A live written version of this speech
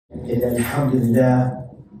إن الحمد لله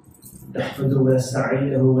نحمده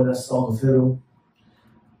ونستعينه ونستغفره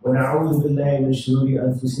ونعوذ بالله من شرور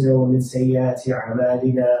أنفسنا ومن سيئات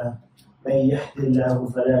أعمالنا من يهد الله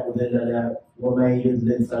فلا مضل له ومن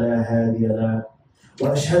يضلل فلا هادي له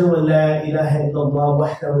وأشهد أن لا إله إلا الله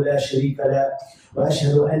وحده لا شريك له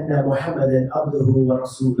وأشهد أن محمدا عبده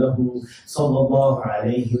ورسوله صلى الله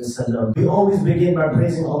عليه وسلم. We always begin by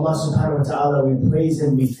praising Allah subhanahu wa ta'ala. We praise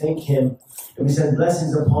Him, we thank Him, and we send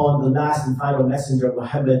blessings upon the last and final messenger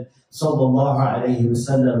Muhammad sallallahu alayhi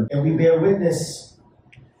wasallam. And we bear witness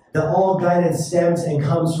that all guidance stems and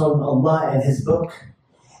comes from Allah and His book,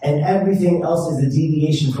 and everything else is a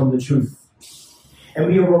deviation from the truth. And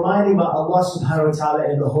we are reminded by Allah subhanahu wa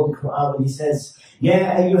ta'ala in the Holy Quran when He says,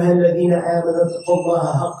 يَا أَيُّهَا الَّذِينَ آمَنُوا اتَّقُوا اللَّهَ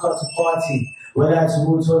حَقَّ تُقَاتِهِ وَلَا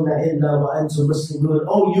تَمُوتُنَّ إِلَّا وَأَنْتُمْ مُسْلِمُونَ.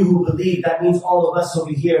 Oh, you who believe, that means all of us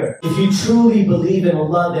over here. If you truly believe in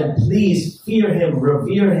Allah, then please fear Him,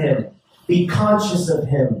 revere Him, be conscious of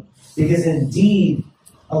Him. Because indeed,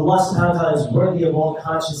 Allah subhanahu wa ta'ala is worthy of all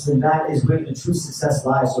conscience, and that is where the true success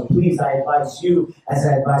lies. So please, I advise you, as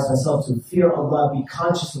I advise myself, to fear Allah, be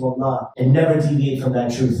conscious of Allah, and never deviate from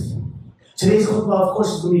that truth. Today's khutbah, of course,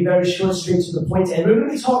 is going to be very short, straight to the point, and we're going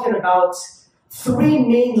to be talking about three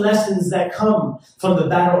main lessons that come from the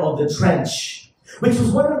Battle of the Trench, which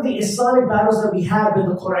was one of the Islamic battles that we had when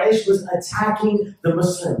the Quraysh was attacking the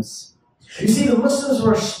Muslims. You see, the Muslims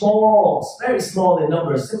were small, very small in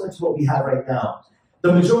numbers, similar to what we have right now.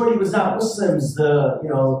 The majority was not Muslims.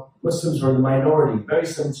 Muslims were the minority, very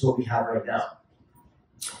similar to what we have right now.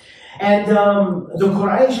 And the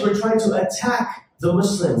Quraysh were trying to attack the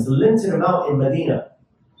Muslims, the limited amount in Medina.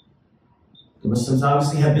 The Muslims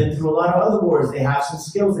obviously have been through a lot of other wars. They have some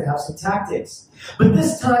skills, they have some tactics. But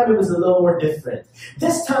this time it was a little more different.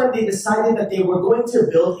 This time they decided that they were going to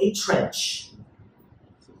build a trench.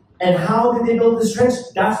 And how did they build this trench?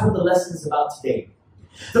 That's what the lesson is about today.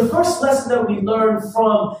 The first lesson that we learn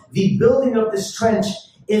from the building of this trench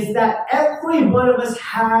is that every one of us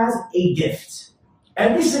has a gift.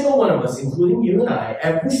 Every single one of us, including you and I,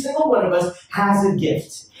 every single one of us has a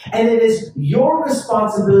gift. And it is your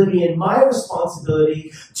responsibility and my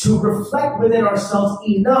responsibility to reflect within ourselves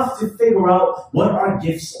enough to figure out what our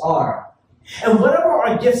gifts are. And whatever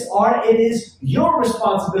our gifts are, it is your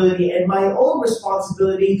responsibility and my own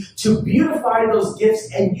responsibility to beautify those gifts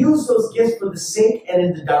and use those gifts for the sake and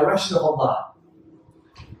in the direction of Allah.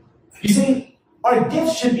 You see, our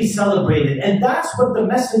gifts should be celebrated, and that's what the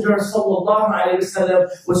Messenger sallallahu alaihi wasallam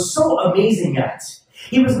was so amazing at.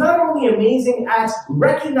 He was not only amazing at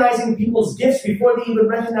recognizing people's gifts before they even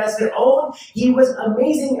recognized their own, he was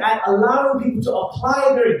amazing at allowing people to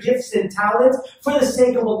apply their gifts and talents for the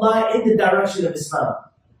sake of Allah in the direction of Islam.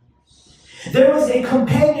 There was a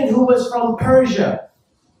companion who was from Persia.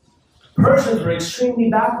 Persians were extremely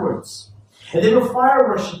backwards, and they were fire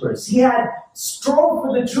worshippers. He had strove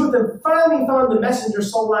for the truth and finally found the Messenger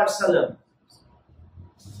sallallahu alaihi wasallam.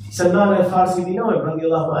 Salman al-Farsi, we know him,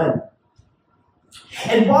 radiallahu anhu.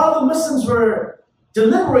 And while the Muslims were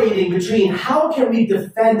deliberating between how can we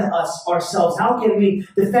defend ourselves, how can we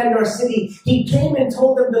defend our city, he came and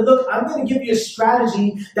told them that, look, I'm going to give you a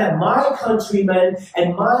strategy that my countrymen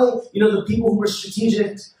and the people who were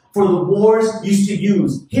strategic for the wars used to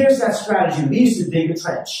use. Here's that strategy. We used to dig a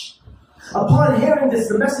trench. Upon hearing this,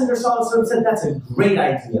 the Messenger ﷺ said, that's a great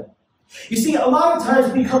idea. You see, a lot of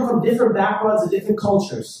times we come from different backgrounds and different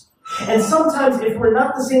cultures. And sometimes if we're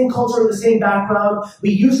not the same culture or the same background,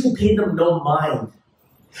 we usually pay them no mind.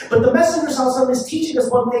 But the Messenger ﷺ is teaching us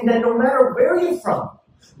one thing, that no matter where you're from,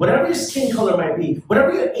 whatever your skin color might be,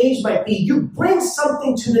 whatever your age might be, you bring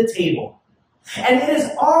something to the table. And it is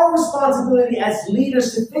our responsibility as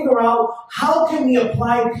leaders to figure out how can we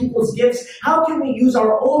apply people's gifts, how can we use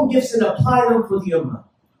our own gifts and apply them for the ummah.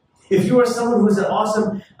 If you are someone who is an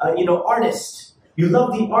awesome artist, you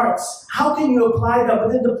love the arts, how can you apply that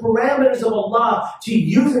within the parameters of Allah to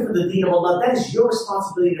use it for the deen of Allah? That is your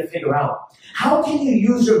responsibility to figure out. How can you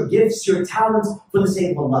use your gifts, your talents for the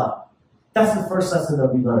sake of Allah? That's the first lesson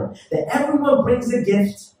that we learn. That everyone brings a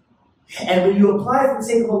gift, and when you apply it for the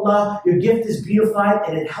sake of Allah, your gift is beautified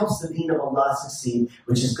and it helps the deen of Allah succeed,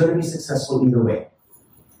 which is going to be successful either way.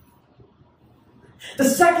 The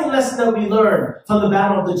second lesson that we learn from the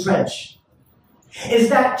Battle of the Trench is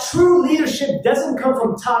that true leadership doesn't come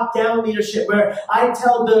from top-down leadership where I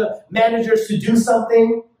tell the managers to do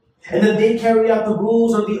something and then they carry out the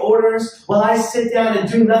rules or the orders while I sit down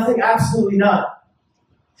and do nothing. Absolutely not.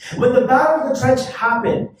 When the Battle of the Trench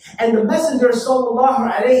happened and the Messenger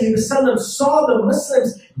sallallahu alaihi wasallam saw the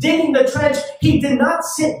Muslims digging the trench, he did not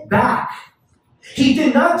sit back. He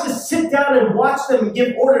did not just sit down and watch them and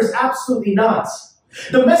give orders. Absolutely not.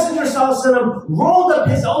 The Messenger ﷺ rolled up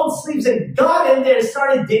his own sleeves and got in there and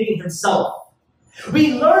started digging himself.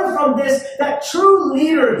 We learn from this that true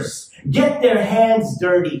leaders get their hands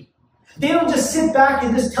dirty. They don't just sit back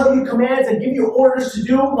and just tell you commands and give you orders to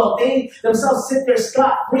do while they themselves sit there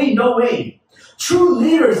scot-free. No way. True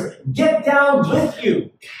leaders get down with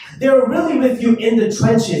you. They're really with you in the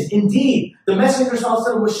trenches. Indeed, the Messenger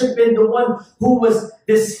ﷺ should have been the one who was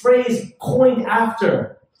this phrase coined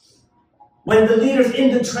after. When the leader's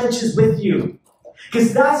in the trenches with you.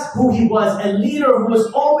 Because that's who he was, a leader who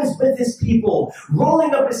was always with his people,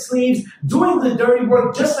 rolling up his sleeves, doing the dirty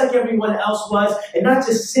work just like everyone else was, and not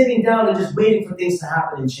just sitting down and just waiting for things to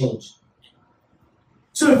happen and change.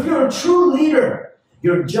 So if you're a true leader,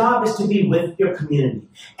 your job is to be with your community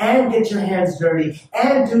and get your hands dirty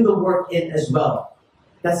and do the work in as well.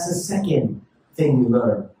 That's the second thing we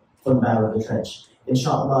learn from the Battle of the Trench.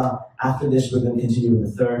 Inshallah, after this, we're going to continue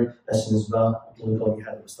with the third lesson as well.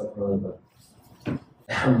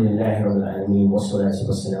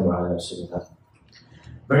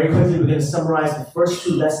 Very quickly, we're going to summarize the first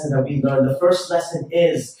two lessons that we learned. The first lesson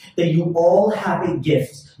is that you all have a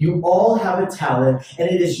gift. You all have a talent, and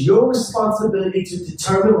it is your responsibility to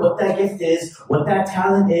determine what that gift is, what that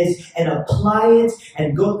talent is, and apply it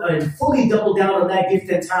and go and fully double down on that gift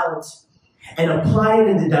and talent. And apply it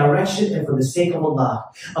in the direction and for the sake of Allah.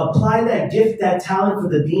 Apply that gift, that talent for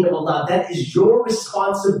the deen of Allah. That is your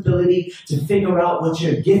responsibility to figure out what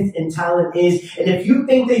your gift and talent is. And if you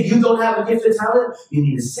think that you don't have a gift and talent, you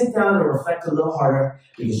need to sit down and reflect a little harder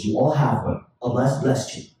because you all have one. Allah has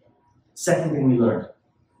blessed you. Second thing we learned,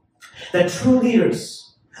 that true leaders,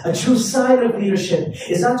 a true sign of leadership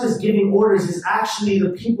is not just giving orders, it's actually the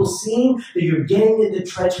people seeing that you're getting in the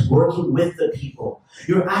trench working with the people.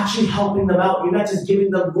 You're actually helping them out. You're not just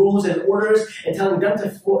giving them rules and orders and telling them to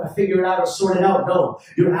figure it out or sort it out. No,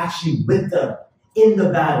 you're actually with them in the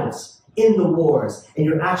battles, in the wars, and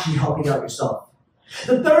you're actually helping out yourself.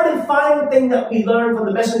 The third and final thing that we learned from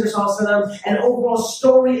the Messenger ﷺ and overall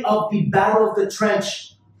story of the Battle of the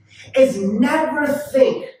Trench is never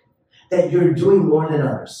think that you're doing more than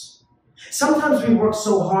others. Sometimes we work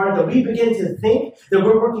so hard that we begin to think that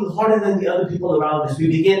we're working harder than the other people around us. We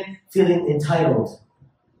begin feeling entitled.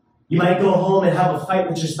 You might go home and have a fight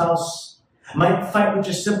with your spouse. You might fight with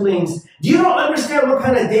your siblings. You don't understand what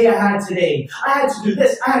kind of day I had today. I had to do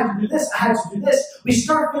this, I had to do this, I had to do this. We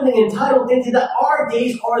start feeling entitled, thinking that our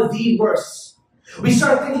days are the worst. We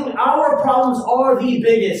start thinking our problems are the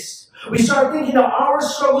biggest. We start thinking that our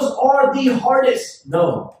struggles are the hardest.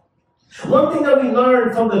 No. One thing that we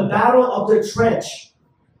learned from the Battle of the Trench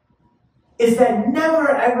is that never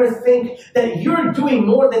ever think that you're doing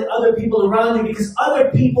more than other people around you because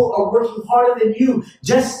other people are working harder than you.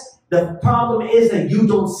 Just the problem is that you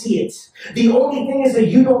don't see it. The only thing is that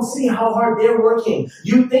you don't see how hard they're working.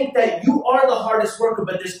 You think that you are the hardest worker,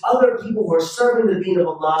 but there's other people who are serving the deen of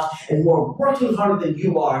Allah and who are working harder than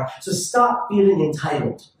you are. So stop feeling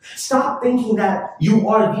entitled. Stop thinking that you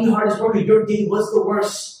are the hardest worker. Your day was the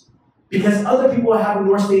worst. Because other people are having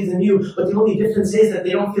worse days than you, but the only difference is that they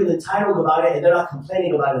don't feel entitled about it and they're not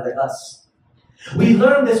complaining about it like us. We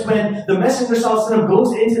learned this when the Messenger ﷺ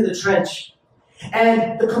goes into the trench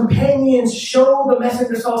and the companions show the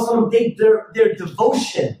Messenger ﷺ their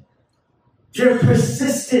devotion, their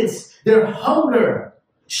persistence, their hunger,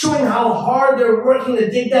 showing how hard they're working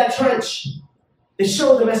to dig that trench. They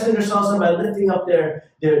show the Messenger ﷺ by lifting up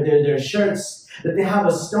their shirts that they have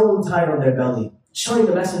a stone tied on their belly. Showing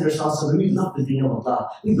the Messenger ﷺ, we love the deen of Allah.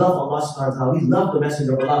 We love Allah subhanahu wa ta'ala. We love the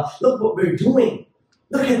Messenger of Allah. Look what we're doing.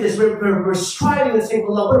 Look at this. We're striving to save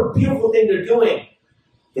Allah. What a beautiful thing they're doing.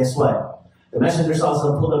 Guess what? The Messenger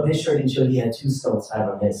ﷺ pulled up his shirt and showed he had 2 stones tied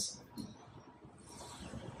on his.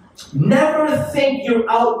 Never think you're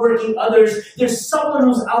outworking others. There's someone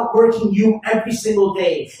who's outworking you every single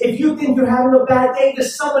day. If you think you're having a bad day,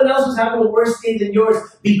 there's someone else who's having a worse day than yours.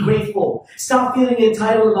 Be grateful. Stop feeling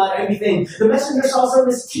entitled about everything. The Messenger ﷺ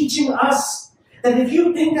is teaching us that if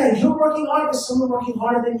you think that you're working hard, there's someone working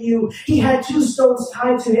harder than you. He had 2 stones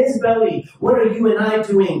tied to his belly. What are you and I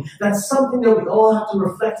doing? That's something that we all have to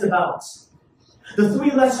reflect about. The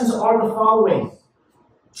 3 lessons are the following.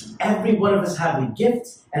 Every one of us have a gift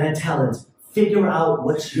and a talent. Figure out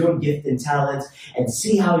what's your gift and talent and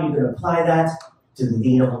see how you can apply that to the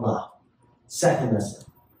deen of Allah. Second lesson.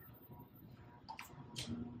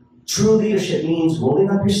 True leadership means rolling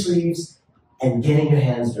up your sleeves and getting your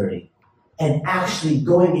hands dirty. And actually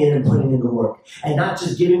going in and putting in the work. And not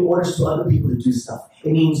just giving orders to other people to do stuff.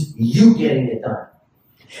 It means you getting it done.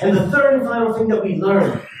 And the third and final thing that we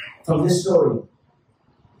learn from this story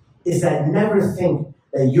is that never think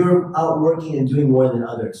that you're outworking and doing more than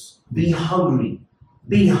others. Be hungry.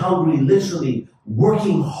 Be hungry, literally,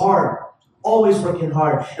 working hard, always working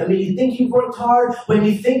hard. And when you think you've worked hard, when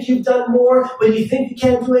you think you've done more, when you think you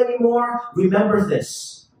can't do any more, remember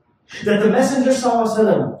this, that the Messenger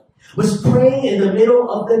ﷺ was praying in the middle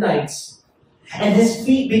of the night, and his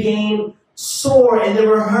feet became sore and they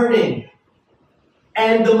were hurting.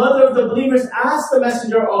 And the mother of the believers asked the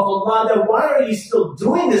Messenger of Allah that, why are you still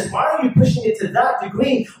doing this? Why are you pushing it to that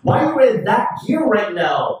degree? Why are you in that gear right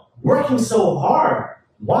now, working so hard?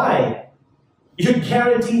 Why? You're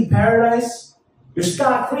guaranteed paradise. You're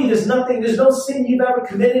scot-free. There's no sin you've ever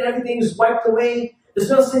committed. Everything is wiped away. There's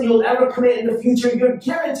no sin you'll ever commit in the future. You're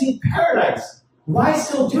guaranteed paradise. Why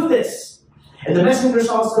still do this? And the Messenger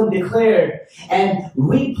ﷺ declared and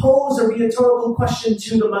reposed a rhetorical question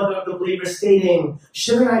to the mother of the believer, stating,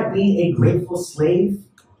 shouldn't I be a grateful slave?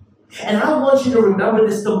 And I want you to remember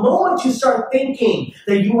this. The moment you start thinking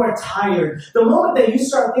that you are tired, the moment that you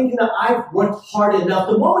start thinking that I've worked hard enough,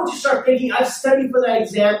 the moment you start thinking I've studied for that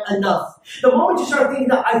exam enough, the moment you start thinking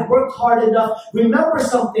that I've worked hard enough, remember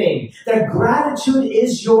something, that gratitude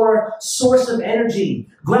is your source of energy.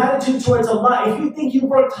 Gratitude towards Allah. If you think you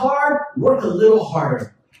worked hard, work a little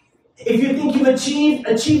harder. If you think you've achieved,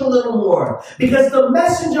 achieve a little more. Because the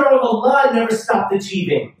Messenger of Allah never stopped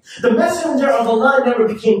achieving. The Messenger of Allah never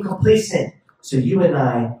became complacent. So you and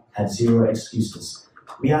I have zero excuses.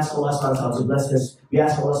 We ask Allah subhanahu wa ta'ala to bless us. We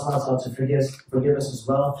ask Allah subhanahu wa ta'ala to forgive us as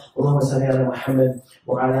well. Allahumma salli ala Muhammad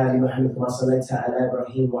wa ala ali Muhammad wa sallaita ala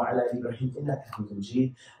Ibrahim wa ala ali Ibrahim innaka hamidun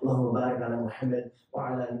majid. Allahumma barik ala Muhammad wa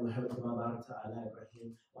ala ali Muhammad wa barakta ala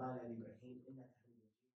Ibrahim wa ala ali Ibrahim.